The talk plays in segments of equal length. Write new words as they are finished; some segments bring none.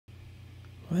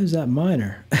Why is that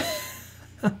minor?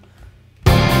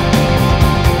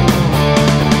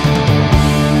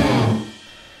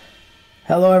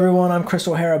 Hello everyone, I'm Chris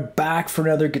O'Hara back for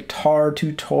another guitar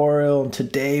tutorial. And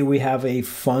today we have a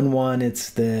fun one.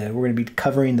 We're going to be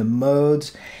covering the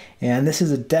modes, and this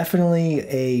is definitely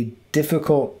a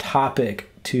difficult topic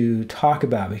to talk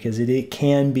about because it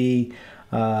can be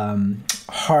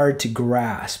hard to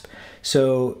grasp.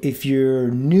 So if you're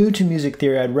new to music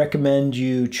theory, I'd recommend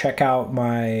you check out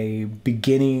my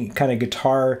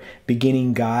guitar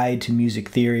beginning guide to music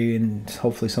theory, and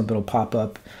hopefully something will pop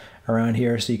up around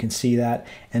here so you can see that,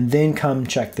 and then come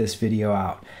check this video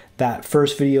out. That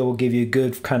first video will give you a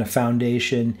good kind of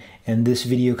foundation, and this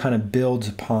video kind of builds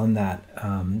upon that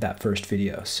that first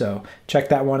video. So check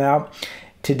that one out.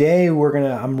 Today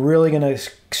I'm really gonna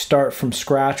start from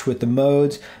scratch with the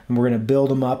modes, and we're gonna build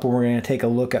them up, and we're gonna take a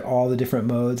look at all the different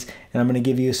modes, and I'm gonna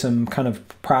give you some kind of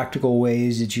practical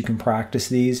ways that you can practice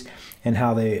these and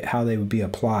how they would be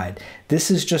applied.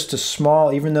 This is just a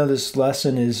small, even though this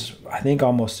lesson is I think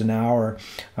almost an hour,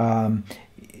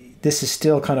 this is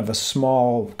still kind of a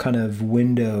small kind of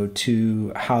window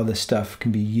to how this stuff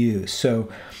can be used. So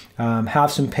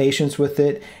have some patience with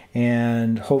it,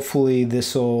 and hopefully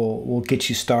this will get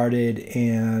you started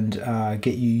and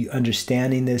get you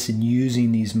understanding this and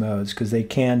using these modes, because they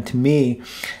can, to me,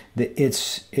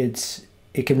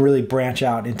 it can really branch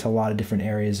out into a lot of different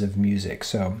areas of music.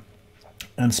 So,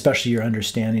 and especially your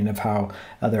understanding of how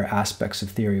other aspects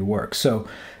of theory work. So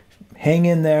hang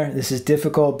in there. This is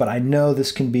difficult, but I know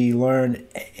this can be learned.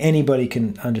 Anybody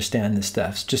can understand this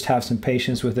stuff. Just have some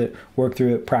patience with it, work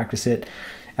through it, practice it.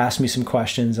 Ask me some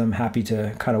questions. I'm happy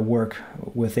to kind of work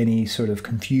with any sort of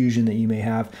confusion that you may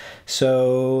have.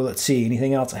 So let's see,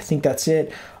 anything else? I think that's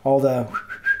it. All the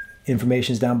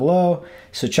information is down below.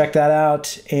 So check that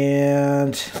out,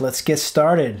 and let's get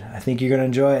started. I think you're going to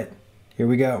enjoy it. Here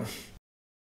we go.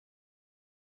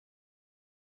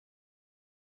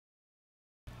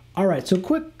 All right, so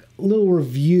quick little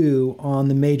review on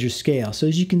the major scale. So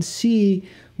as you can see,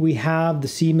 we have the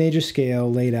C major scale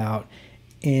laid out,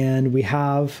 and we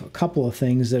have a couple of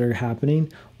things that are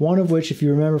happening. One of which, if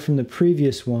you remember from the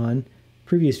previous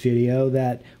video,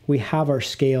 that we have our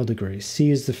scale degrees. C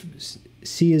is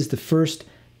the first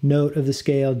note of the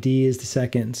scale, D is the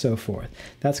second, and so forth.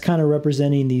 That's kind of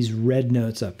representing these red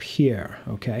notes up here,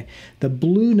 okay? The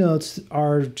blue notes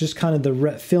are just kind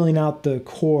of filling out the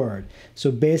chord.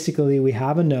 So basically we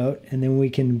have a note, and then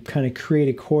we can kind of create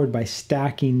a chord by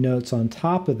stacking notes on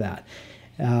top of that.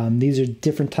 These are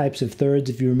different types of thirds,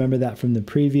 if you remember that from the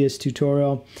previous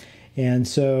tutorial. And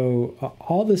so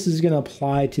all this is going to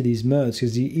apply to these modes,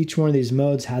 because each one of these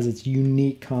modes has its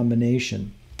unique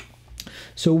combination.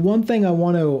 So one thing I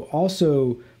want to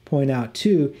also point out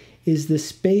too is the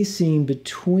spacing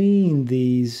between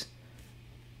these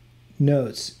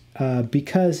notes,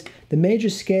 because the major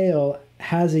scale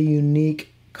has a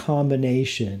unique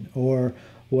combination, or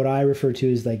what I refer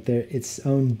to as like its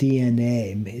own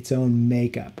DNA, its own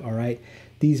makeup, all right?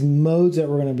 These modes that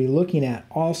we're going to be looking at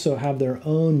also have their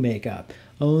own makeup,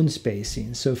 own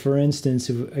spacing. So for instance,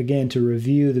 again, to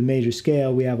review the major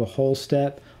scale, we have a whole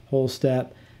step,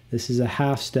 this is a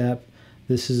half step,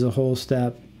 this is a whole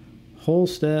step, whole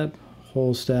step,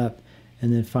 whole step,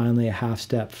 and then finally a half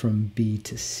step from B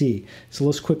to C. So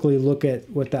let's quickly look at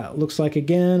what that looks like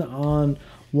again on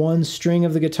one string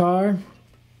of the guitar.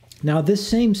 Now this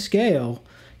same scale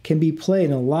can be played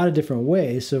in a lot of different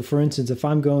ways. So for instance, if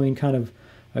I'm going kind of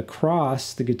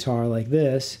across the guitar like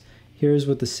this, here's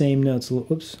what the same notes,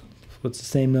 look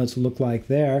like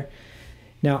there.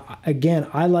 Now, again,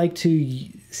 I like to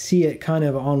see it kind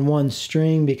of on one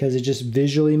string because it just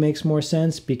visually makes more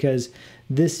sense, because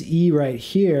this E right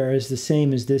here is the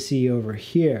same as this E over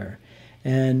here.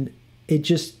 And it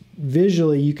just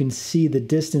visually, you can see the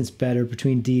distance better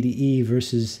between D to E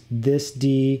versus this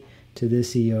D to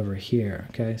this E over here.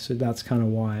 Okay, so that's kind of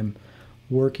why I'm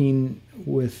working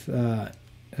with the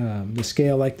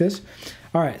scale like this.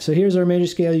 All right, so here's our major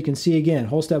scale. You can see again,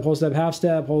 whole step, half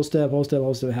step, whole step,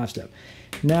 half step.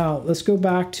 Now let's go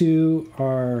back to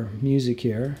our music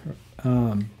here.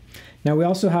 Now we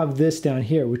also have this down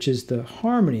here, which is the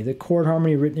harmony, the chord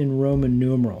harmony written in Roman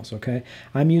numerals, okay?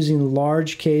 I'm using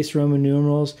large case Roman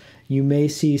numerals. You may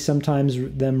see sometimes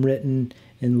them written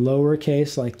in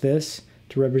lowercase like this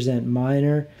to represent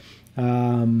minor.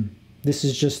 This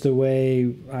is just the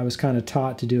way I was kind of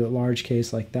taught to do it, large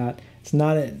case like that. It's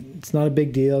not a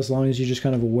big deal as long as you're just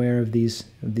kind of aware of these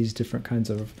different kinds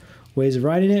of ways of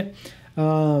writing it.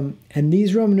 And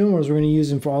these Roman numerals, we're going to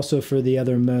use them also for the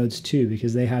other modes too,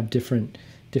 because they have different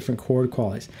chord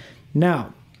qualities.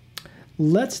 Now,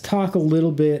 let's talk a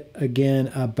little bit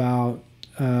again about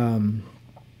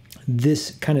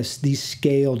this kind of these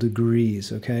scale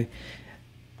degrees, okay?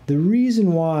 The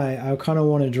reason why I kind of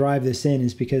want to drive this in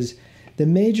is because the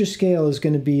major scale is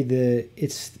going to be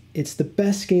it's the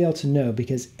best scale to know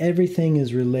because everything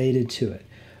is related to it.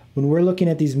 When we're looking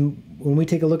at these, when we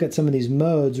take a look at some of these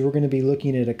modes, we're going to be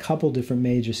looking at a couple different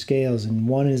major scales, and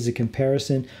one is a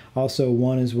comparison. Also,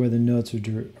 one is where the notes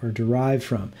are derived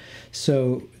from.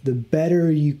 So the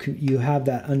better you have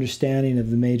that understanding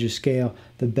of the major scale,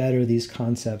 the better these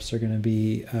concepts are going to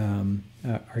be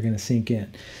are going to sink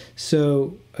in.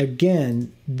 So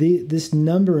again, this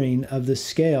numbering of the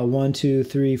scale 1, 2,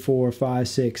 3, 4, 5,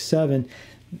 6, 7.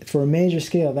 For a major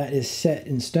scale, that is set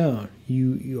in stone.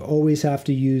 You always have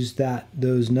to use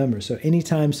those numbers. So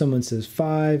anytime someone says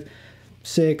 5,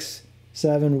 6,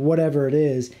 7, whatever it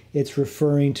is, it's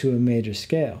referring to a major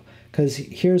scale. Because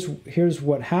here's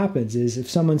what happens is if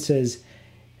someone says,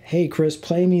 "Hey Chris,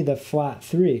 play me the flat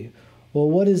 3." Well,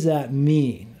 what does that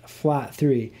mean? Flat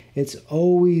 3. It's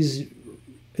always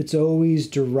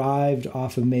derived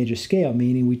off a major scale,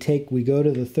 meaning we go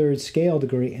to the third scale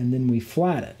degree and then we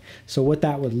flat it. So what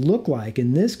that would look like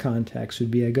in this context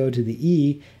would be I go to the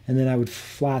E and then I would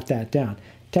flat that down.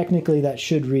 Technically that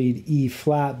should read E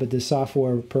flat, but the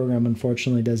software program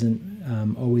unfortunately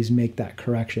doesn't always make that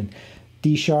correction.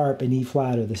 D sharp and E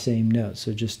flat are the same notes,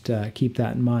 so just keep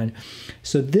that in mind.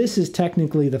 So this is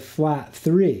technically the flat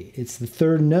 3. It's the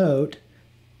third note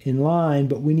in line,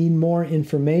 but we need more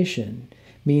information.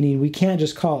 Meaning we can't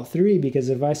just call it 3 because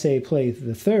if I say play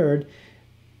the third,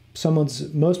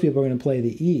 most people are going to play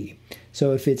the E.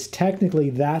 So if it's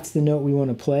technically that's the note we want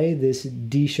to play, this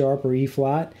D sharp or E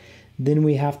flat, then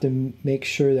we have to make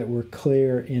sure that we're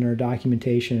clear in our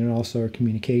documentation and also our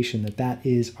communication that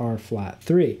is our flat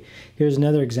 3. Here's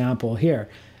another example here.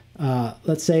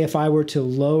 Let's say if I were to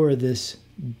lower this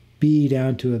B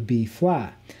down to a B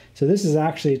flat. So this is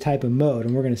actually a type of mode,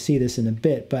 and we're going to see this in a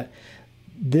bit, but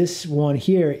this one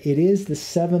here, it is the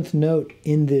 7th note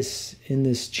in this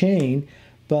chain,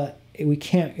 but we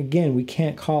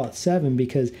can't call it 7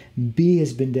 because B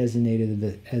has been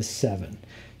designated as 7.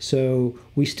 So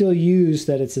we still use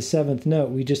that it's a 7th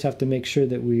note. We just have to make sure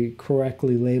that we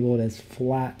correctly label it as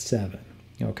flat 7.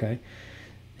 Okay.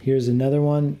 Here's another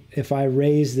one. If I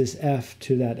raise this F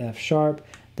to that F sharp,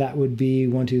 that would be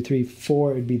 1, 2, 3,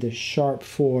 4. It would be the sharp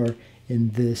 4 in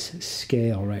this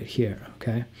scale right here.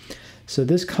 Okay. So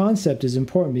this concept is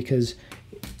important because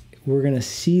we're going to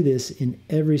see this in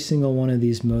every single one of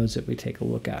these modes that we take a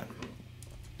look at.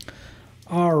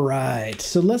 All right,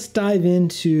 so let's dive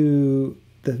into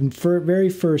the very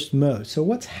first mode. So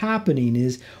what's happening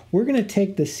is we're going to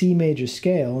take the C major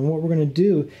scale, and what we're going to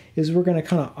do is we're going to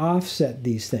kind of offset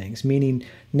these things, meaning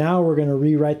now we're going to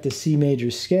rewrite the C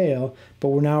major scale, but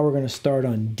now we're going to start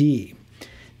on D.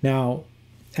 Now,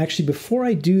 actually, before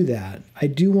I do that, I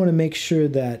do want to make sure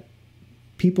that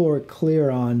people are clear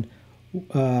on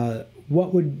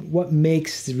what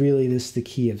makes really this the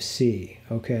key of C,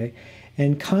 okay?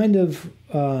 And kind of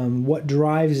what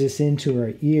drives this into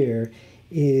our ear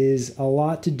is a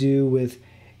lot to do with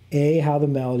A, how the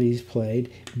melody is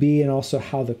played, B, and also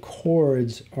how the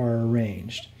chords are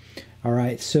arranged. All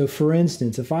right, so for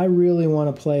instance, if I really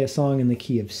want to play a song in the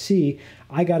key of C,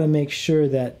 I got to make sure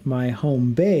that my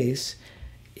home bass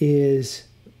is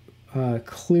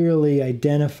clearly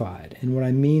identified. And what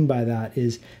I mean by that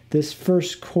is this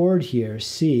first chord here,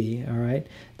 C, all right,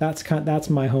 that's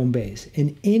my home bass.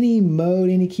 In any mode,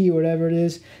 any key, whatever it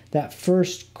is, that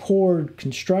first chord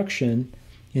construction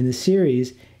in the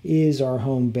series is our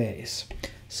home bass.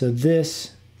 So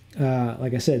this,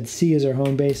 like I said, C is our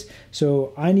home bass.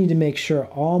 So I need to make sure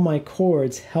all my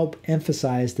chords help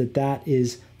emphasize that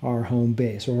is our home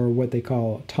bass, or what they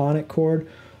call a tonic chord,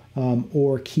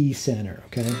 or key center,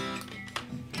 okay?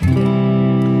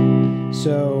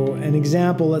 So an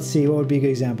example, let's see, what would be a good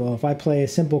example? If I play a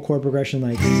simple chord progression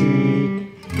like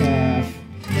C, F,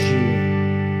 G.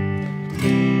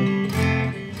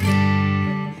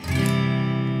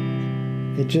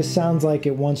 It just sounds like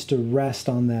it wants to rest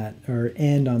on that or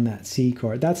end on that C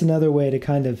chord. That's another way to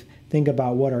kind of think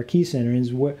about what our key center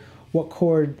is. What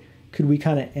chord could we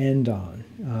kind of end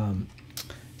on?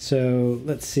 So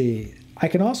let's see. I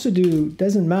can also do,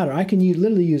 doesn't matter, I can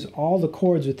literally use all the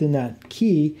chords within that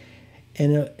key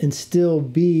and still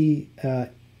be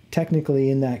technically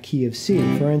in that key of C.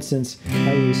 For instance,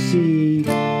 I use C,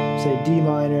 say D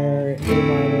minor, A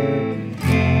minor,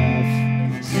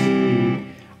 F, C.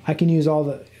 I can use all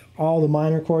the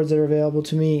minor chords that are available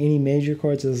to me, any major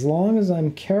chords, as long as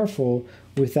I'm careful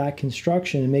with that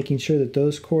construction and making sure that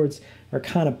those chords are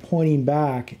kind of pointing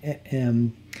back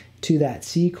to that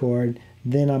C chord,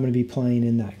 then I'm going to be playing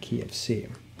in that key of C.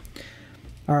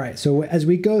 All right, so as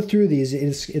we go through these,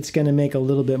 it's going to make a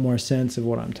little bit more sense of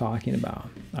what I'm talking about.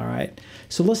 All right,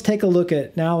 so let's take a look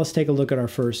at our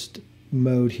first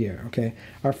mode here. Okay,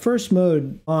 our first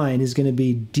mode line is going to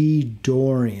be D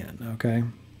Dorian. Okay,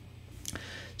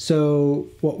 so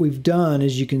what we've done,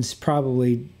 as you can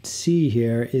probably see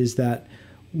here, is that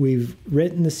we've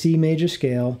written the C major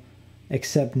scale,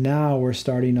 except now we're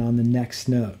starting on the next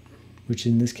note, which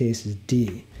in this case is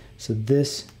D. So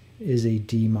this is a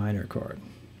D minor chord.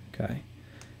 Okay,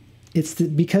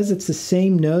 because it's the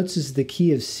same notes as the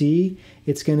key of C,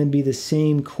 it's going to be the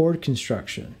same chord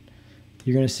construction.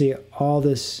 You're going to see all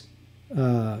this,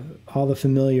 all the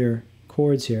familiar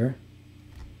chords here.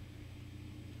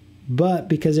 But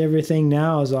because everything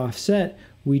now is offset,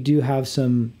 we do have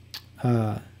some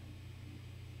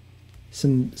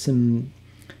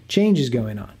changes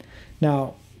going on.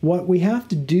 Now, what we have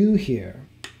to do here,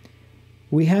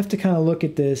 we have to kind of look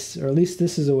at this, or at least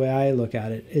this is the way I look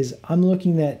at it, is I'm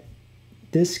looking at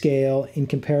this scale in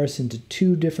comparison to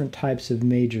two different types of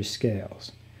major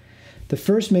scales. The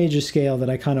first major scale that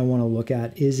I kind of want to look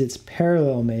at is its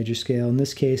parallel major scale. In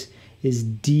this case, is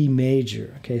D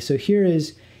major. Okay, so here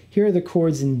are the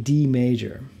chords in D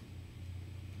major.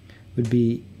 Would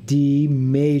be D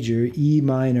major, E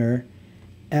minor,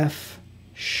 F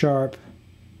sharp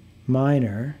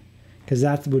minor, because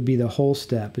that would be the whole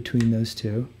step between those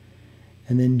two,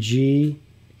 and then G,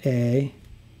 A,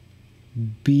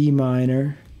 B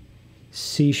minor,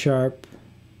 C sharp,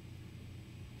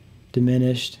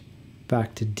 diminished,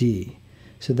 back to D.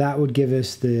 So that would give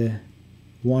us the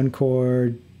one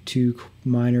chord, two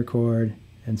minor chord,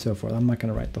 and so forth. I'm not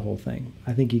going to write the whole thing.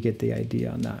 I think you get the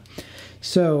idea on that.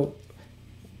 So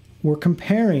we're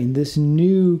comparing this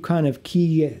new kind of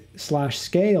key slash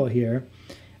scale here,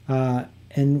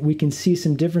 and we can see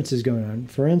some differences going on.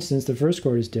 For instance, the first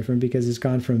chord is different because it's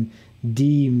gone from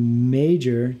D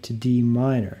major to D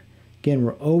minor. Again,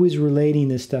 we're always relating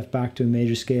this stuff back to a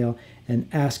major scale and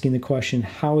asking the question,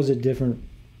 how is it different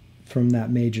from that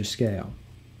major scale?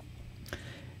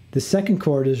 The second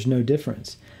chord, there's no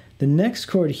difference. The next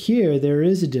chord here, there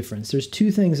is a difference. There's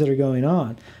two things that are going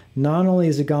on. Not only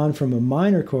has it gone from a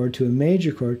minor chord to a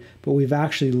major chord, but we've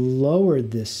actually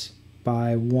lowered this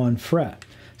by 1 fret.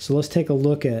 So let's take a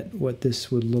look at what this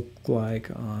would look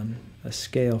like on a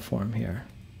scale form here.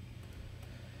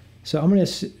 So I'm going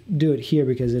to do it here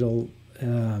because it'll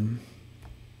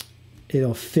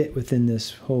fit within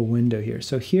this whole window here.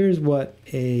 So here's what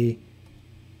a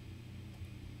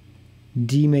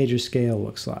D major scale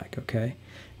looks like, okay?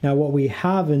 Now what we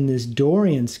have in this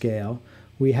Dorian scale,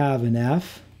 we have an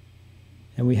F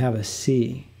and we have a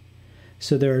C.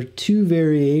 So there are two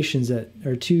variations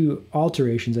or two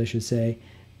alterations, I should say,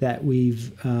 that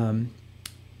we've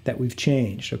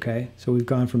changed, okay? So we've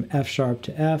gone from F sharp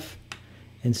to F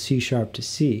and C sharp to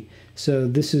C. So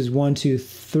this is 1, 2,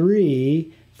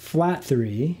 3, flat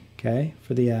 3, okay,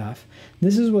 for the F.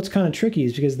 This is what's kind of tricky,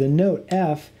 is because the note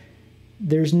F,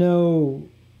 there's no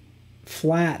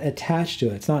flat attached to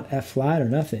it. It's not F flat or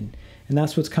nothing. And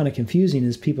that's what's kind of confusing,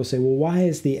 is people say, well, why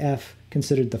is the F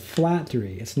considered the flat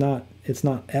 3? It's not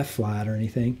F flat or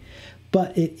anything.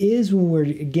 But it is when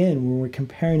we're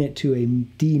comparing it to a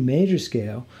D major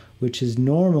scale, which is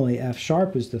normally F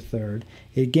sharp is the third.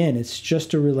 Again, it's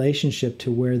just a relationship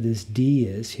to where this D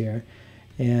is here,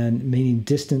 and meaning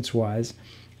distance-wise,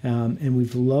 and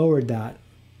we've lowered that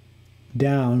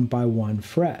down by 1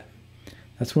 fret.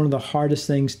 That's one of the hardest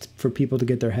things for people to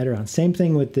get their head around. Same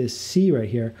thing with this C right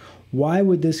here. Why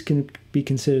would this be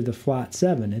considered the flat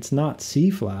 7? It's not C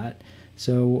flat.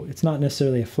 So it's not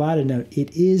necessarily a flatted note.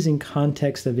 It is in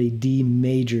context of a D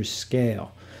major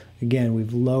scale. Again,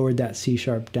 we've lowered that C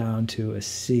sharp down to a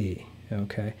C,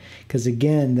 okay? Because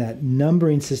again, that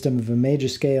numbering system of a major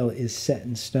scale is set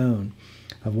in stone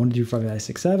of 1, 2, 3, 4, 5,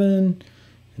 6, 7,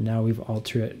 and now we've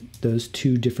altered those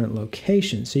two different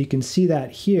locations. So you can see that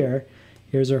here.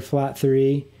 Here's our flat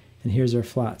 3, and here's our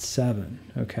flat 7,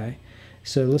 okay?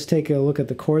 So let's take a look at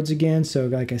the chords again. So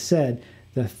like I said,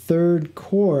 the third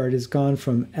chord has gone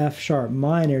from F sharp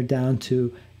minor down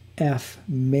to F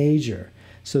major.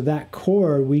 So that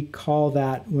chord, we call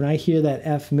that, when I hear that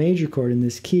F major chord in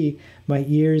this key, my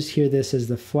ears hear this as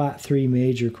the flat 3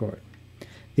 major chord.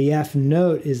 The F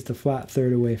note is the flat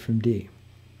third away from D.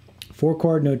 4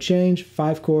 chord, no change.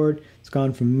 5 chord, it's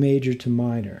gone from major to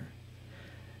minor.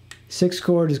 6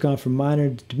 chord has gone from minor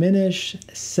to diminished.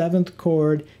 7th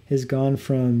chord has gone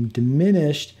from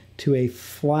diminished to a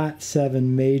flat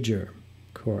 7 major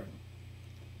chord.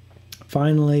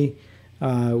 Finally,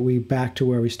 we back to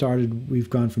where we started. We've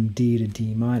gone from D to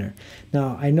D minor.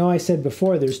 Now, I know I said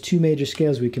before there's two major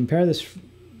scales we compare this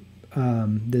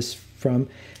from.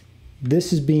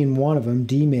 this is being one of them,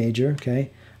 D major,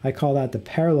 okay? I call that the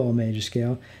parallel major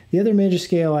scale. The other major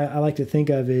scale I like to think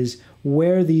of is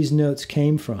where these notes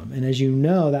came from. And as you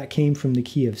know, that came from the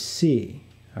key of C,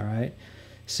 all right?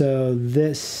 So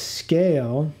this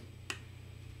scale,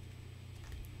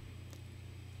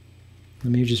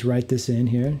 let me just write this in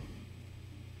here.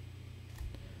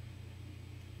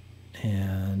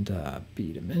 And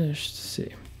B diminished, C.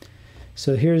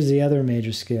 So here's the other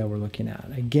major scale we're looking at.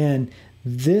 Again,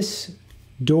 this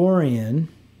Dorian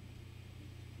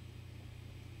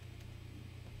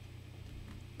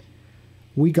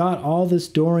we got all this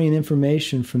Dorian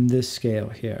information from this scale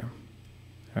here.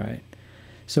 All right.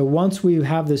 So once we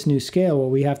have this new scale, what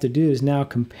we have to do is now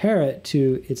compare it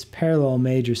to its parallel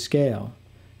major scale.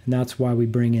 And that's why we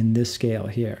bring in this scale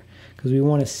here, because we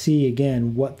want to see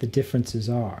again what the differences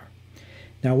are.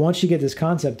 Now, once you get this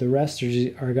concept, the rest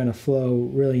are going to flow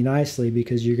really nicely,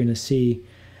 because you're going to see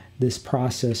this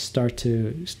process start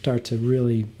to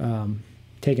really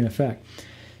take an effect.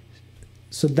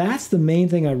 So that's the main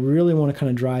thing I really want to kind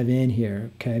of drive in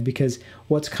here, okay? Because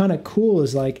what's kind of cool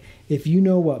is, like, if you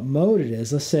know what mode it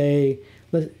is, let's say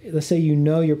you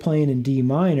know you're playing in D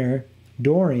minor,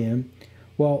 Dorian.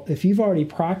 Well, if you've already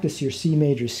practiced your C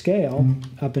major scale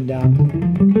up and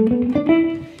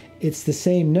down, it's the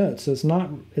same note. So it's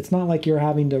not like you're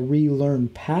having to relearn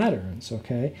patterns,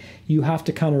 okay? You have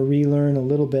to kind of relearn a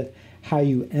little bit how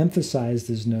you emphasize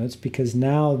those notes, because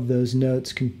now those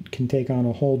notes can take on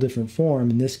a whole different form,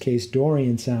 in this case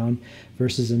Dorian sound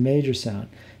versus a major sound.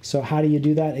 So how do you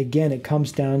do that? Again, it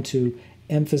comes down to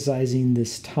emphasizing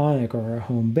this tonic or a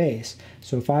home bass.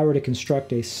 So if I were to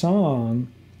construct a song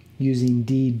using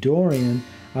D Dorian,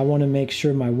 I want to make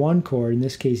sure my one chord, in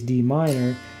this case D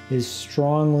minor, is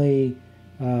strongly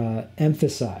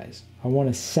emphasized. I want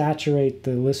to saturate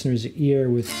the listener's ear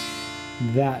with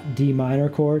that D minor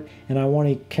chord, and I want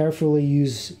to carefully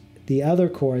use the other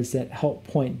chords that help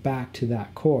point back to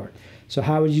that chord. So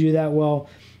how would you do that? Well,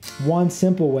 one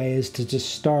simple way is to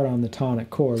just start on the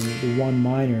tonic chord, the 1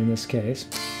 minor in this case,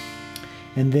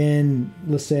 and then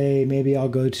let's say maybe I'll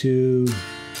go to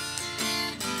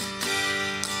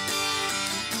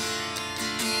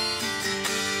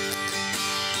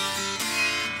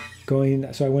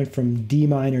so I went from D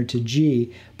minor to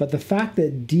G, but the fact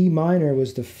that D minor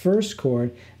was the first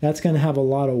chord, that's going to have a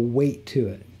lot of weight to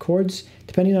it. Chords,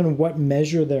 depending on what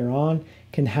measure they're on,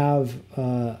 can have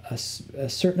a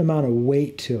certain amount of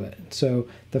weight to it. So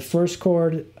the first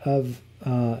chord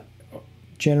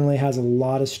generally has a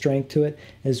lot of strength to it,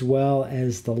 as well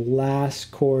as the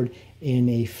last chord in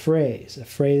a phrase. A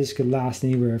phrase could last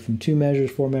anywhere from 2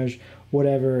 measures, 4 measures,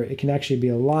 whatever. It can actually be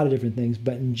a lot of different things,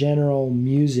 but in general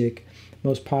music,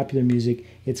 most popular music,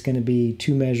 it's going to be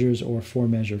 2 measures or 4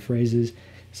 measure phrases,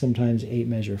 sometimes 8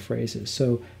 measure phrases.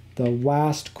 So the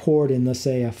last chord in, let's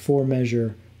say, a 4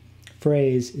 measure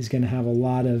phrase is going to have a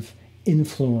lot of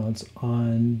influence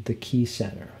on the key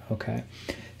center, okay?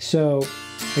 So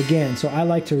again, so I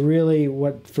like to really,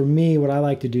 what I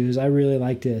like to do is I really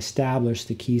like to establish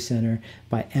the key center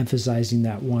by emphasizing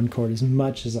that one chord as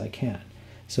much as I can.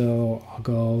 So I'll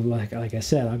go, like I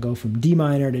said, I'll go from D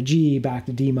minor to G, back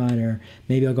to D minor.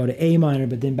 Maybe I'll go to A minor,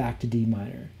 but then back to D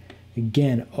minor.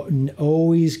 Again,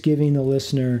 always giving the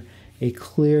listener a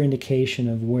clear indication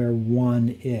of where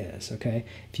 1 is, okay?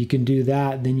 If you can do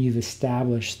that, then you've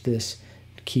established this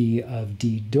key of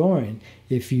D Dorian.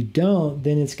 If you don't,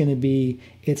 then it's going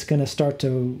to start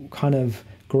to kind of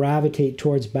gravitate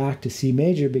towards back to C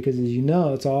major, because as you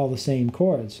know, it's all the same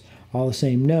chords, all the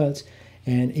same notes,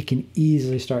 and it can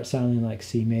easily start sounding like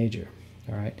C major,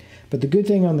 all right? But the good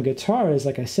thing on the guitar is,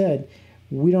 like I said,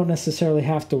 we don't necessarily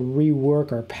have to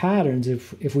rework our patterns.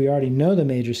 If we already know the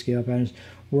major scale patterns,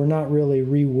 we're not really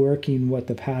reworking what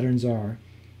the patterns are.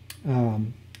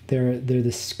 Because they're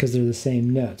the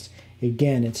same notes.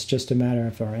 Again, it's just a matter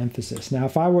of our emphasis. Now,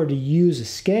 if I were to use a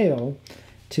scale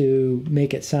to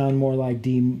make it sound more like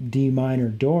D minor,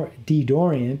 D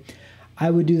Dorian,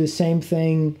 I would do the same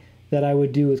thing that I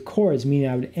would do with chords, meaning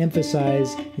I would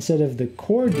emphasize, instead of the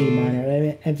chord D minor, I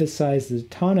would emphasize the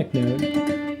tonic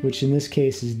note, which in this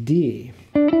case is D.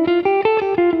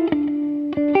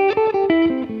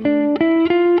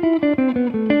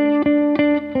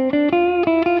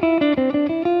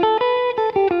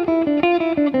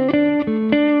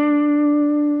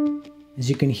 As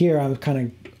you can hear, I'm kind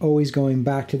of always going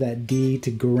back to that D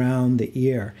to ground the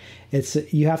ear.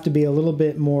 You have to be a little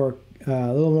bit more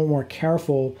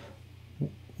careful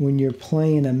when you're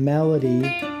playing a melody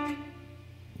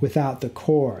without the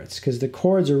chords, because the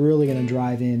chords are really going to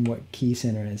drive in what key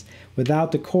center is.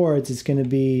 Without the chords, it's going to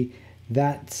be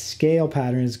that scale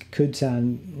pattern could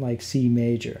sound like C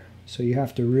major. So you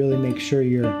have to really make sure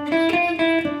you're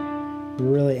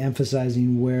really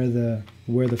emphasizing where the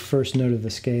first note of the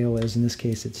scale is. In this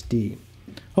case, it's D.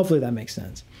 Hopefully that makes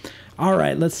sense. All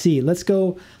right, let's see. Let's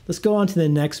go on to the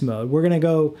next mode. We're gonna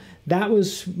go. That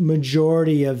was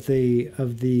majority of the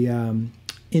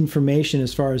information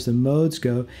as far as the modes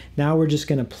go. Now we're just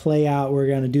gonna play out. We're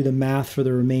gonna do the math for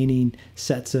the remaining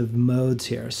sets of modes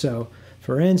here. So,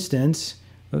 for instance,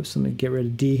 oops, let me get rid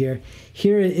of D here.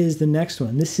 Here is the next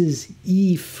one. This is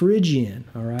E Phrygian.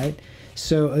 All right.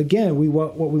 So again,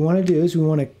 what we want to do is we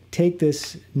want to take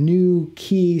this new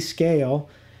key scale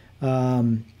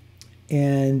and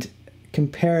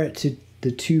compare it to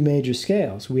the two major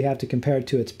scales. We have to compare it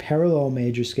to its parallel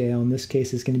major scale. In this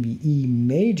case, it's going to be E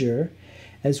major,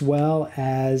 as well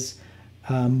as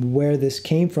where this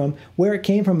came from. Where it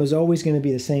came from is always going to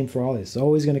be the same for all these. It's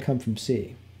always going to come from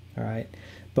C. All right.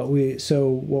 So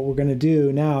what we're going to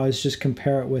do now is just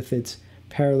compare it with its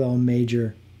parallel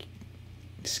major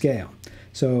scale.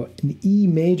 So an E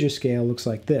major scale looks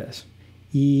like this.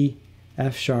 E,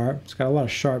 F sharp, it's got a lot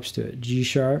of sharps to it. G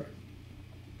sharp,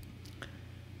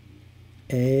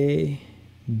 A,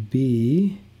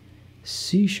 B,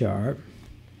 C sharp,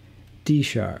 D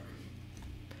sharp,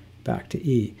 back to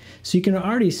E. So you can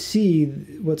already see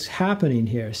what's happening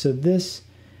here. So this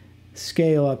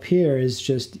scale up here is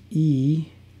just E,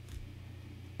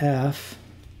 F,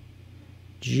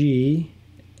 G,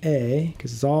 A,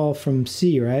 because it's all from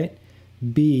C, right?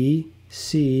 B,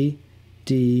 C,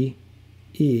 D,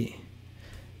 E.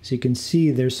 So you can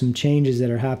see there's some changes that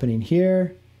are happening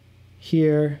here,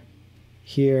 here,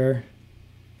 here,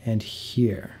 and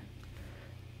here.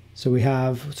 So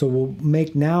we'll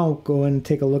now go in and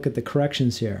take a look at the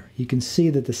corrections here. You can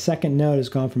see that the second note has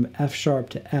gone from F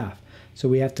sharp to F. So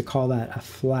we have to call that a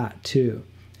flat 2.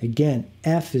 Again,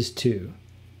 F is 2.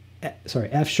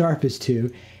 F sharp is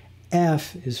 2.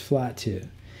 F is flat 2.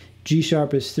 G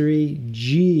sharp is 3.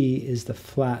 G is the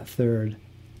flat third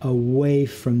away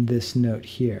from this note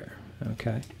here.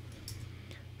 Okay.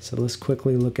 So let's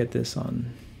quickly look at this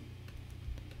on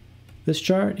this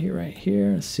chart here, right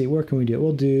here. Let's see, where can we do it?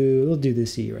 We'll do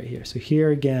this E right here. So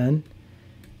here again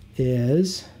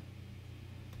is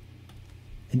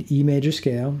an E major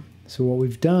scale. So what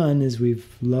we've done is we've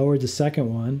lowered the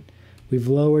second one, we've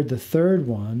lowered the third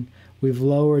one, we've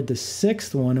lowered the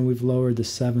sixth one, and we've lowered the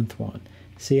seventh one.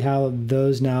 See how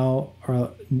those now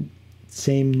are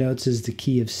same notes as the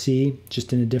key of C,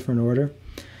 just in a different order.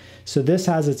 So this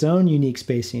has its own unique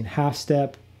spacing: half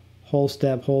step, whole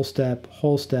step, whole step,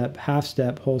 whole step, half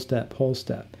step, whole step, whole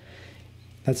step.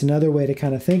 That's another way to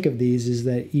kind of think of these, is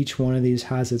that each one of these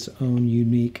has its own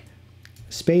unique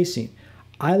spacing.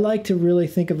 I like to really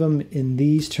think of them in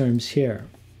these terms here: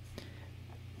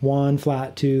 1,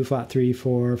 flat 2, flat 3,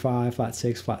 4, 5, flat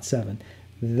 6, flat 7.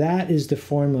 That is the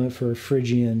formula for a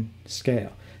Phrygian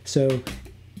scale. So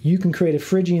you can create a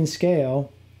Phrygian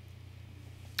scale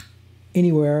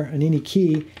anywhere in any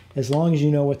key as long as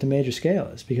you know what the major scale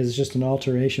is, because it's just an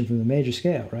alteration from the major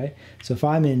scale, right? So if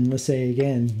I'm in, let's say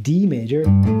again, D major,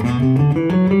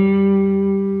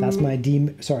 that's my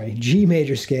G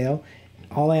major scale.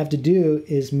 All I have to do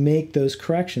is make those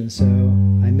corrections. So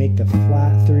I make the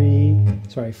flat 2,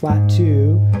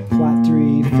 flat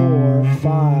 3, 4,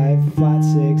 5, flat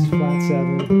 6, flat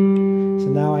 7. So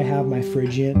now I have my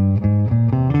Phrygian.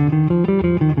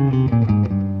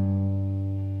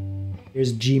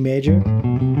 Here's G major.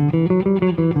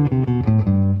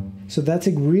 So that's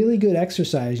a really good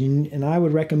exercise, and I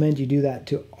would recommend you do that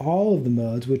to all of the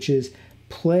modes, which is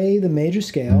play the major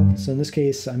scale. So in this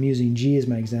case, I'm using G as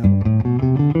my example.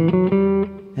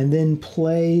 And then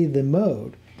play the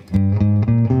mode.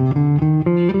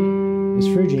 It's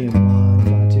Phrygian: 1,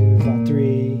 flat 2, flat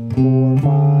 3, 4,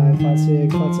 5, flat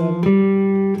 6, flat 7.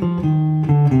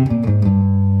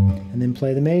 And then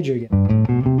play the major again.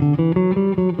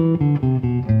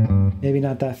 Maybe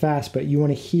not that fast, but you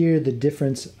want to hear the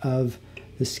difference of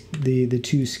the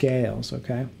two scales,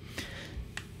 okay?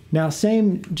 Now,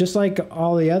 same, just like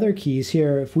all the other keys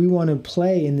here, if we want to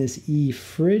play in this E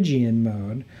Phrygian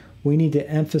mode, we need to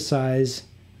emphasize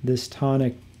this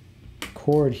tonic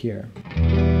chord here.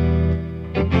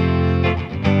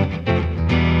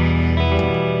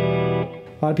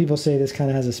 A lot of people say this kind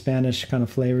of has a Spanish kind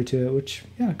of flavor to it, which,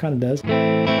 yeah, it kind of does.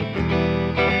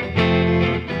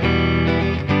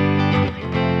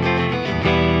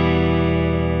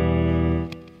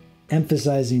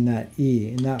 Emphasizing that E,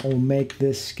 and that will make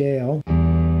this scale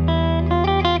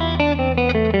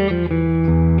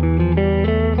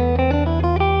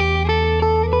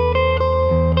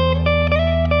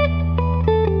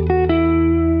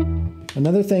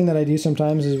Another thing that I do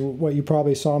sometimes is what you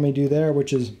probably saw me do there,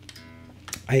 which is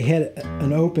I hit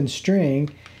an open string,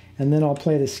 and then I'll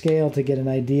play the scale to get an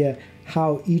idea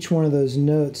how each one of those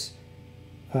notes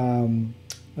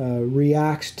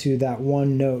reacts to that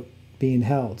one note being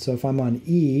held. So if I'm on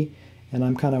E and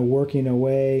I'm kind of working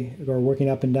away or working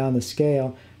up and down the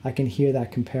scale, I can hear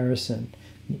that comparison.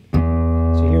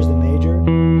 So here's the major.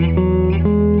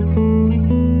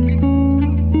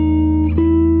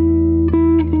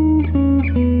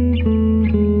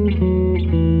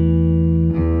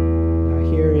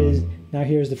 Now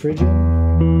here's the Phrygian.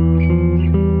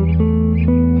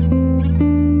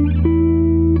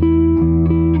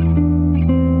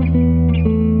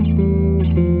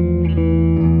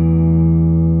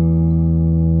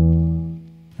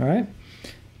 All right.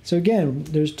 So again,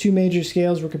 there's two major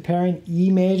scales we're comparing: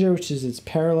 E major, which is its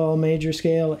parallel major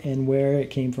scale, and where it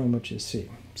came from, which is C.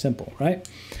 Simple, right?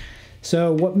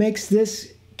 So what makes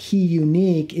this key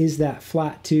unique is that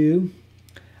flat 2.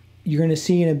 You're going to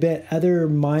see in a bit other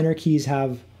minor keys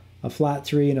have a flat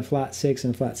 3 and a flat 6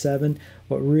 and a flat 7.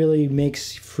 What really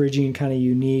makes Phrygian kind of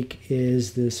unique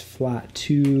is this flat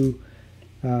 2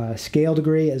 scale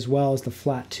degree, as well as the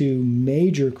flat 2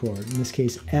 major chord, in this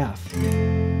case F,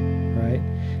 right?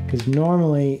 Because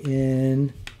normally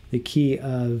in the key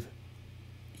of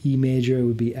E major it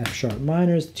would be F sharp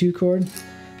minor as the 2 chord,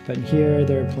 but here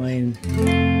they're playing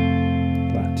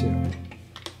flat 2.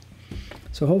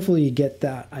 So hopefully you get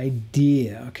that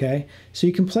idea, okay? So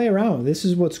you can play around with it. This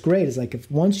is what's great, is like if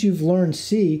once you've learned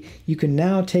C, you can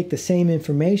now take the same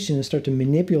information and start to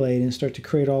manipulate and start to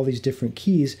create all these different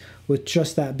keys with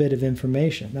just that bit of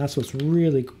information. That's what's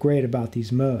really great about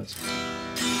these modes.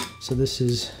 So this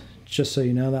is, just so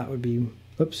you know, that would be,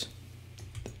 oops,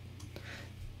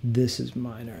 this is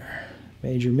minor.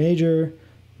 Major, major,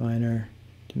 minor,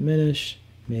 diminished,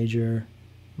 major,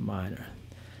 minor.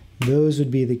 Those would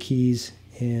be the keys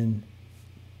in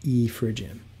E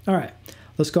Phrygian. All right,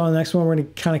 let's go on to the next one. We're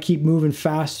going to kind of keep moving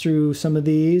fast through some of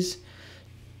these.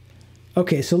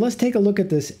 Okay, so let's take a look at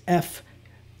this F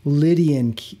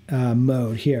Lydian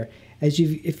mode here.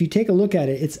 If you take a look at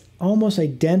it, it's almost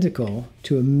identical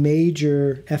to a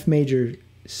major F major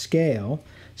scale.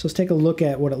 So let's take a look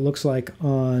at what it looks like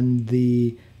on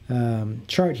the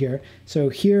chart here. So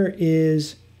here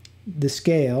is the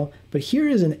scale, but here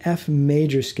is an F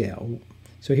major scale.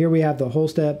 So here we have the whole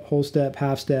step,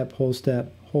 half step, whole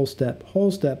step, whole step,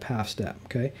 whole step, half step,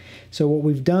 okay? So what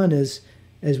we've done is,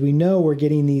 as we know, we're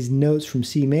getting these notes from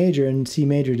C major, and C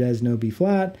major does no B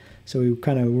flat, so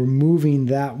we're moving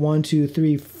that 1, 2,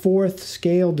 3, 4th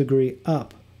scale degree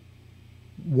up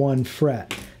 1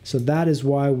 fret. So that is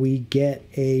why we get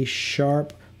a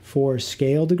sharp 4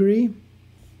 scale degree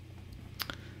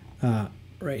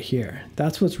right here.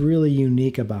 That's what's really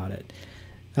unique about it.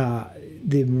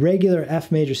 The regular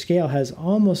F major scale has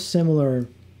almost similar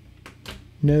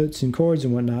notes and chords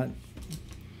and whatnot,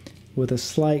 with a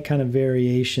slight kind of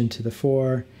variation to the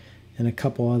 4 and a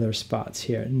couple other spots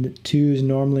here. And the 2 is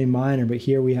normally minor, but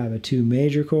here we have a 2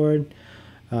 major chord.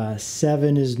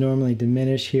 7 is normally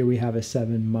diminished. Here we have a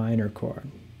 7 minor chord.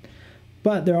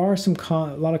 But there are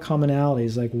a lot of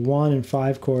commonalities, like 1 and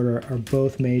 5 chord are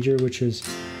both major, which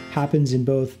happens in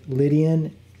both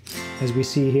Lydian, as we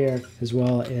see here, as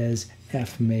well as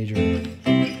F major.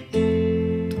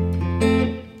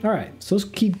 All right, so let's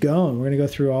keep going. We're going to go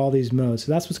through all these modes.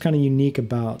 So that's what's kind of unique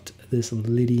about this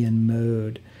Lydian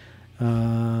mode.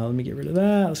 Let me get rid of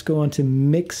that. Let's go on to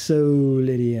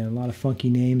Mixolydian. A lot of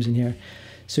funky names in here.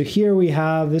 So here we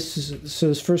have this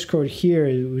first chord here,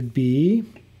 it would be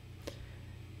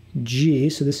G.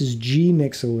 So this is G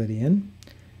Mixolydian.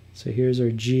 So here's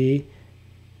our G,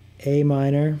 A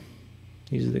minor.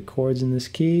 These are the chords in this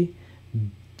key.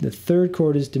 The 3rd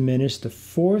chord is diminished. The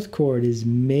 4th chord is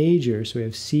major, so we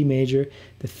have C major.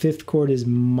 The 5th chord is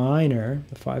minor,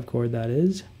 the 5 chord that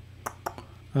is.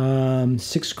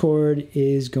 6th chord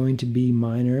is going to be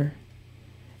minor.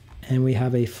 And we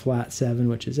have a flat 7,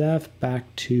 which is F,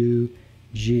 back to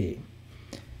G.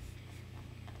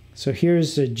 So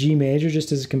here's a G major,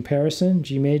 just as a comparison.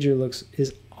 G major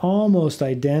is almost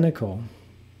identical.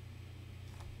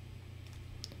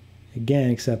 Again,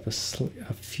 except a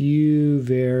few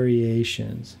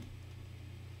variations.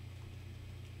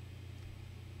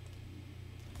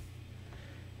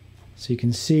 So you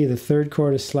can see the 3rd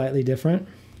chord is slightly different.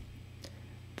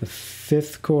 The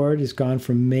 5th chord has gone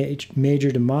from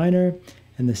major to minor,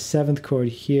 and the 7th chord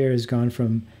here has gone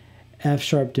from F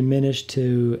sharp diminished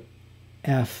to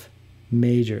F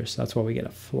major. So that's why we get a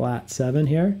flat 7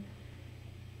 here.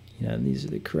 These are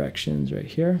the corrections right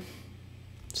here.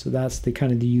 So that's the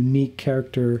kind of the unique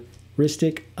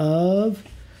characteristic of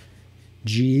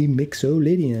G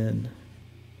Mixolydian.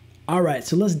 All right,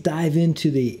 so let's dive into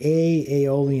the A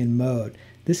Aeolian mode.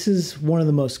 This is one of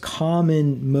the most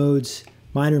common modes,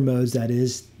 minor modes that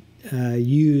is,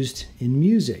 used in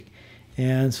music.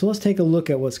 And so let's take a look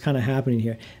at what's kind of happening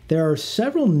here. There are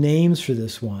several names for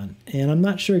this one, and I'm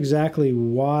not sure exactly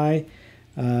why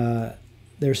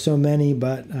there's so many,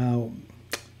 but let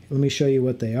me show you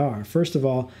what they are. First of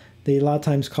all, they a lot of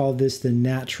times call this the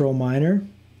natural minor.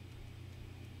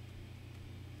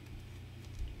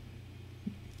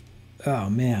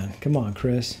 Oh man, come on,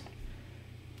 Chris.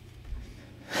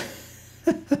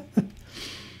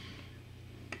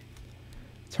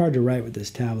 It's hard to write with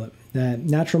this tablet. The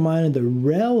natural minor, the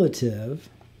relative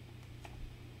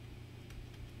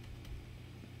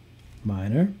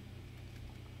minor,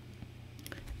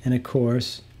 and of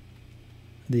course,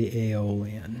 the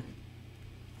Aeolian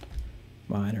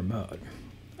minor mode.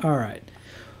 All right.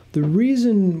 The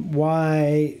reason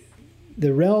why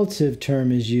the relative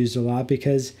term is used a lot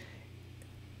because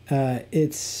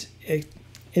it's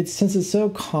since it's so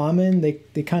common,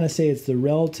 they kind of say it's the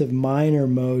relative minor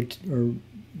mode or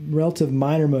relative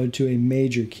minor mode to a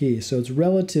major key. So it's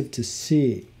relative to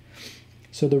C.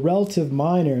 So the relative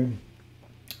minor,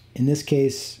 in this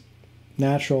case,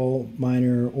 natural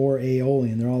minor or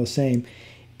Aeolian, they're all the same,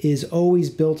 is always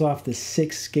built off the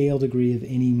 6th scale degree of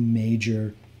any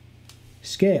major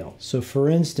scale. So for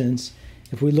instance,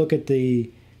 if we look at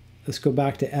let's go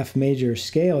back to F major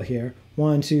scale here,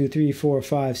 1, 2, 3, 4,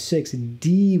 5, 6,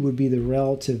 D would be the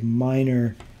relative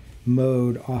minor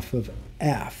mode off of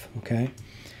F, okay?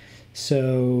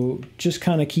 So just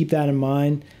kind of keep that in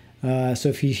mind. So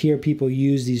if you hear people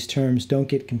use these terms, don't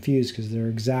get confused because they're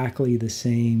exactly the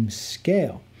same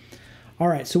scale. All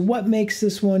right, so what makes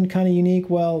this one kind of unique?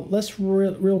 Well, let's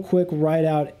real quick write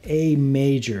out A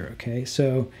major, okay?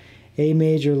 So A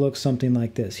major looks something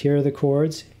like this. Here are the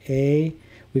chords. A,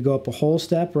 we go up a whole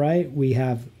step, right? We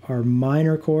have our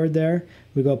minor chord there.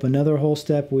 We go up another whole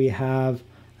step, we have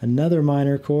another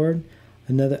minor chord.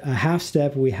 A half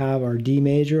step, we have our D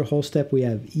major. A whole step, we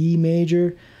have E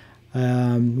major.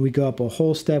 We go up a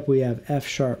whole step, we have F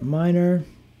sharp minor.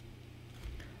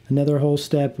 Another whole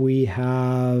step, we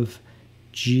have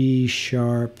G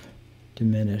sharp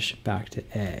diminished back to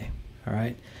A. All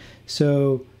right.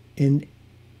 So in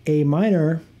A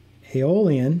minor,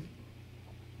 Aeolian,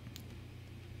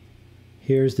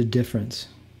 here's the difference.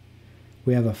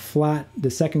 We have a flat,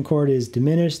 the second chord is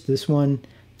diminished. This one,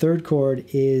 third chord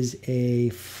is a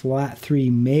flat 3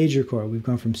 major chord. We've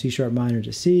gone from C sharp minor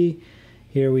to C.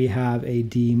 Here we have a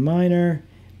D minor.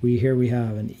 Here we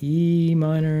have an E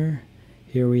minor.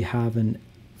 Here we have an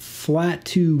flat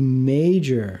 2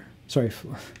 major. Sorry,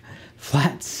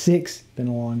 flat 6. Been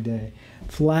a long day.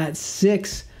 Flat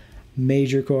 6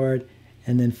 major chord.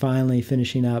 And then finally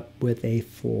finishing up with a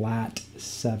flat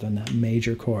 7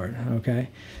 major chord, okay?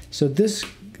 So this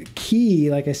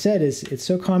key, like I said, it's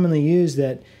so commonly used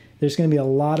that there's going to be a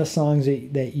lot of songs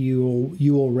that you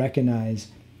will recognize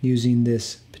using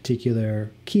this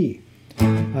particular key.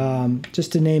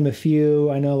 Just to name a few,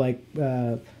 I know like,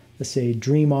 let's say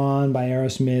Dream On by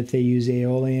Aerosmith, they use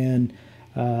Aeolian.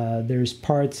 There's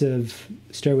parts of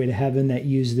Stairway to Heaven that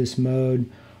use this mode.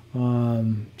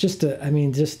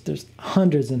 There's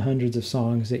hundreds and hundreds of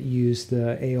songs that use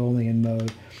the Aeolian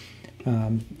mode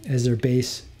as their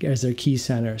bass, as their key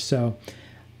center. So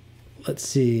let's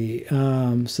see.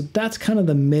 So that's kind of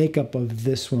the makeup of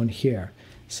this one here.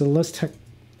 So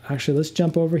let's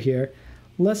jump over here.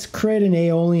 Let's create an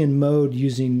Aeolian mode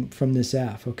using from this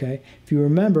F, okay? If you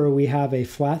remember, we have a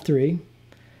flat 3.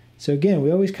 So again,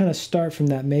 we always kind of start from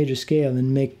that major scale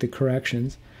and make the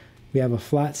corrections. We have a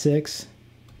flat 6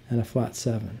 and a flat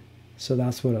 7. So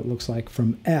that's what it looks like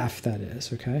from F, that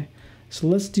is, okay? So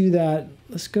let's do that.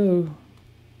 Let's go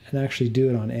and actually do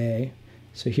it on A.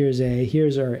 So here's A.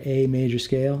 Here's our A major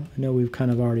scale. I know we've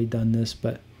kind of already done this,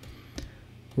 but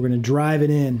we're going to drive it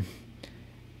in.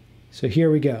 So here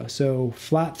we go. So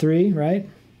flat 3, right?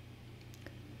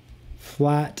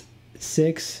 Flat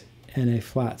 6 and a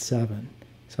flat 7.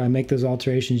 So I make those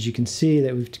alterations. You can see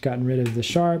that we've gotten rid of the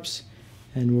sharps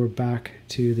and we're back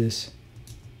to this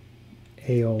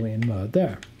Aeolian mode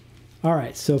there. All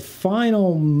right, so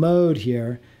final mode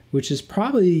here, which is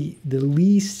probably the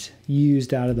least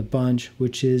used out of the bunch,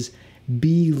 which is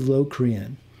B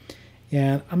Locrian.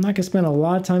 And I'm not going to spend a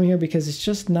lot of time here because it's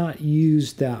just not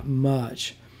used that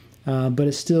much. But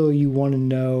it's still, you want to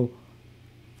know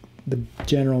the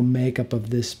general makeup of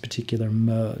this particular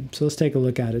mode. So let's take a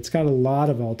look at it. It's got a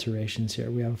lot of alterations here.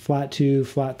 We have a flat 2,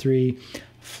 flat 3,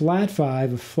 flat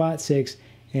 5, a flat 6,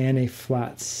 and a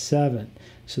flat 7.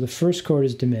 So the first chord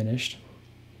is diminished.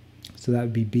 So that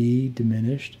would be B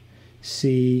diminished,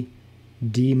 C,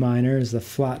 D minor is the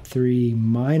flat 3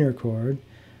 minor chord.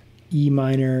 E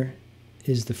minor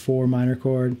is the 4 minor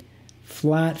chord.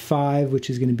 Flat 5, which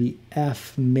is going to be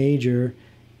F major.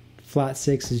 Flat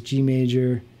 6 is G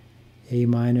major. A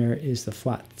minor is the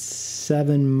flat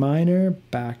 7 minor,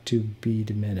 back to B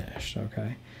diminished,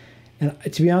 okay? And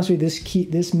to be honest with you,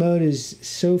 this mode is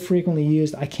so frequently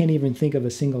used, I can't even think of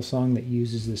a single song that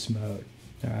uses this mode,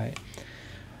 all right?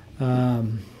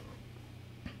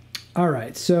 All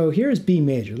right, so here's B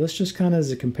major. Let's just kind of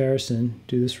as a comparison,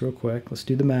 do this real quick. Let's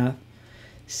do the math.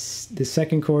 The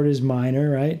second chord is minor,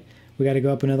 right? We got to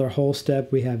go up another whole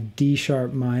step. We have D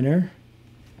sharp minor.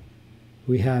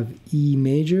 We have E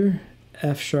major,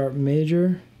 F sharp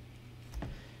major,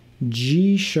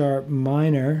 G sharp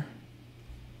minor,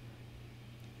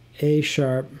 A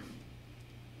sharp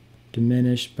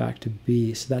diminished, back to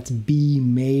B. So that's B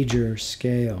major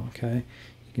scale, okay?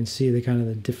 You can see the kind of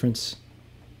the difference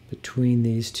between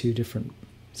these two different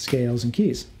scales and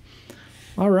keys.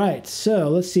 All right, so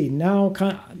let's see. Now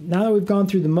that we've gone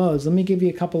through the modes, let me give you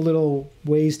a couple little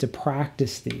ways to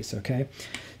practice these, okay?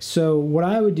 So what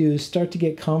I would do is start to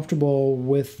get comfortable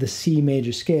with the C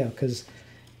major scale, because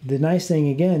the nice thing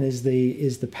again is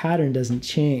the pattern doesn't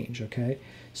change, okay?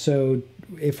 So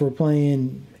if we're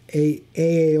playing A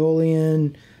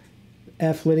Aeolian,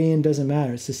 F Lydian, doesn't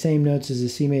matter. It's the same notes as the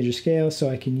C major scale, so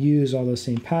I can use all those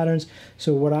same patterns.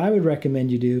 So what I would recommend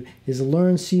you do is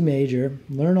learn C major,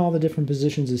 learn all the different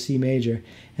positions of C major,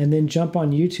 and then jump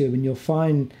on YouTube and you'll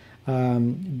find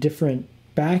different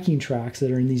backing tracks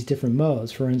that are in these different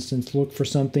modes. For instance, look for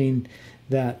something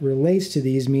that relates to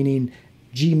these, meaning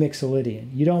G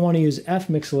mixolydian. You don't want to use F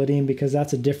mixolydian because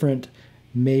that's a different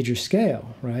major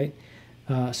scale, right?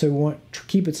 So we want to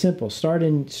keep it simple. Start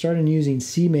in using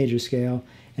C major scale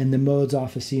and the modes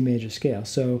off of C major scale.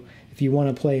 So if you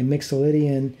want to play a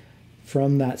mixolydian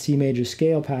from that C major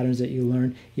scale patterns that you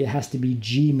learned, it has to be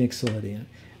G mixolydian.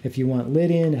 If you want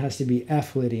Lydian, it has to be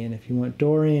F Lydian. If you want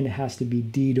Dorian, it has to be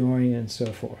D Dorian, and so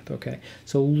forth. Okay.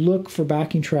 So look for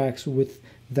backing tracks with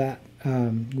that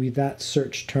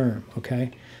search term.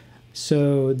 Okay.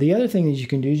 So the other thing that you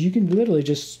can do is you can literally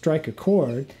just strike a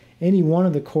chord, any one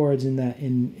of the chords in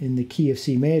the key of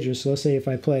C major. So let's say if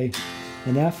I play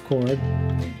an F chord,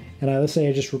 and let's say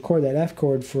I just record that F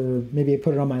chord for, maybe I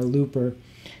put it on my looper,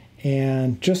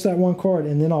 and just that one chord,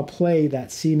 and then I'll play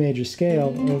that C major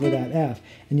scale over that F,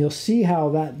 and you'll see how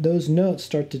those notes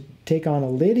start to take on a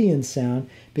Lydian sound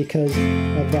because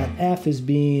of that F is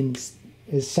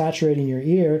saturating your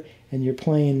ear, and you're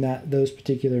playing those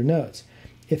particular notes.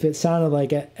 If it sounded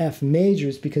like F major,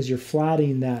 it's because you're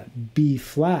flatting that B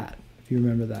flat, if you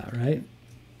remember that, right?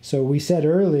 So we said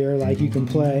earlier, like you can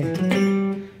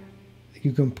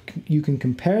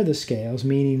compare the scales,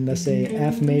 meaning let's say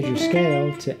F major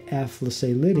scale to F, let's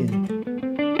say Lydian.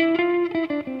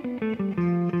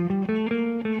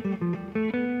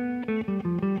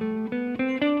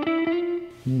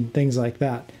 Things like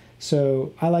that.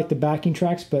 So I like the backing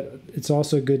tracks, but it's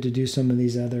also good to do some of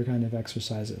these other kind of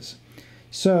exercises.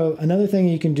 So another thing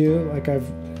you can do, like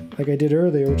I did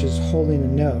earlier, which is holding a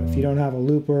note. If you don't have a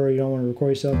looper or you don't want to record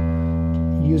yourself,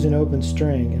 use an open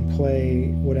string and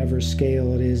play whatever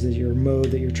scale it is that your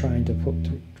mode that you're trying to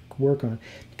work on,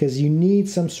 because you need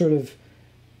some sort of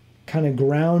kind of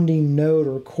grounding note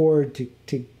or chord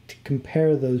to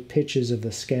compare those pitches of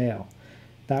the scale.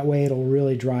 That way it'll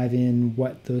really drive in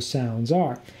what those sounds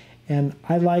are. And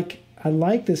I like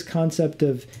this concept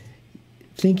of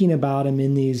thinking about them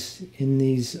in these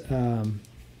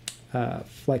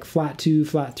like flat 2,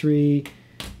 flat 3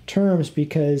 terms,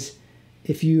 because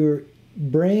if your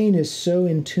brain is so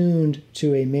in tuned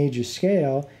to a major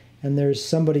scale and there's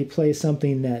somebody plays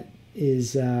something that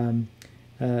is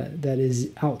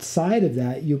outside of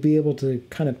that, you'll be able to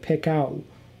kind of pick out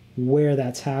where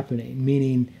that's happening,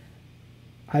 meaning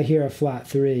I hear a flat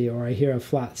 3 or I hear a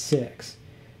flat 6.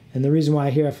 And the reason why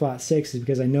I hear a flat 6 is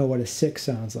because I know what a 6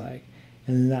 sounds like.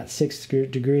 And in that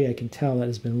 6th degree, I can tell that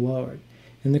it's been lowered.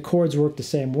 And the chords work the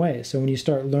same way. So when you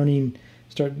start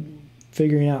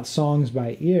figuring out songs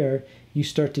by ear, you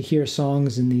start to hear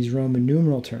songs in these Roman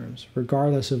numeral terms,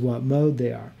 regardless of what mode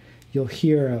they are. You'll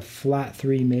hear a flat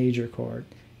 3 major chord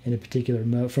in a particular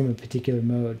mode, from a particular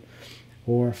mode,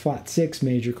 or a flat 6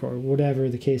 major chord, whatever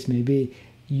the case may be.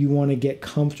 You want to get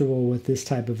comfortable with this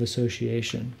type of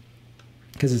association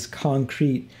because it's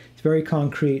concrete. It's very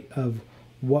concrete of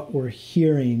what we're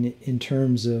hearing in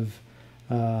terms of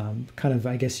kind of,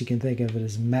 I guess you can think of it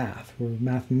as math. We're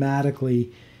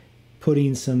mathematically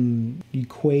putting some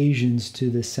equations to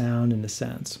the sound in a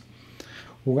sense.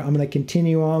 I'm going to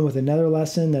continue on with another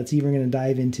lesson that's even going to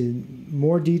dive into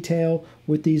more detail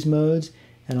with these modes,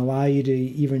 and allow you to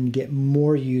even get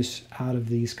more use out of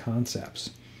these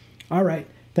concepts. All right,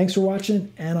 thanks for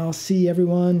watching, and I'll see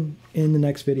everyone in the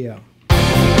next video.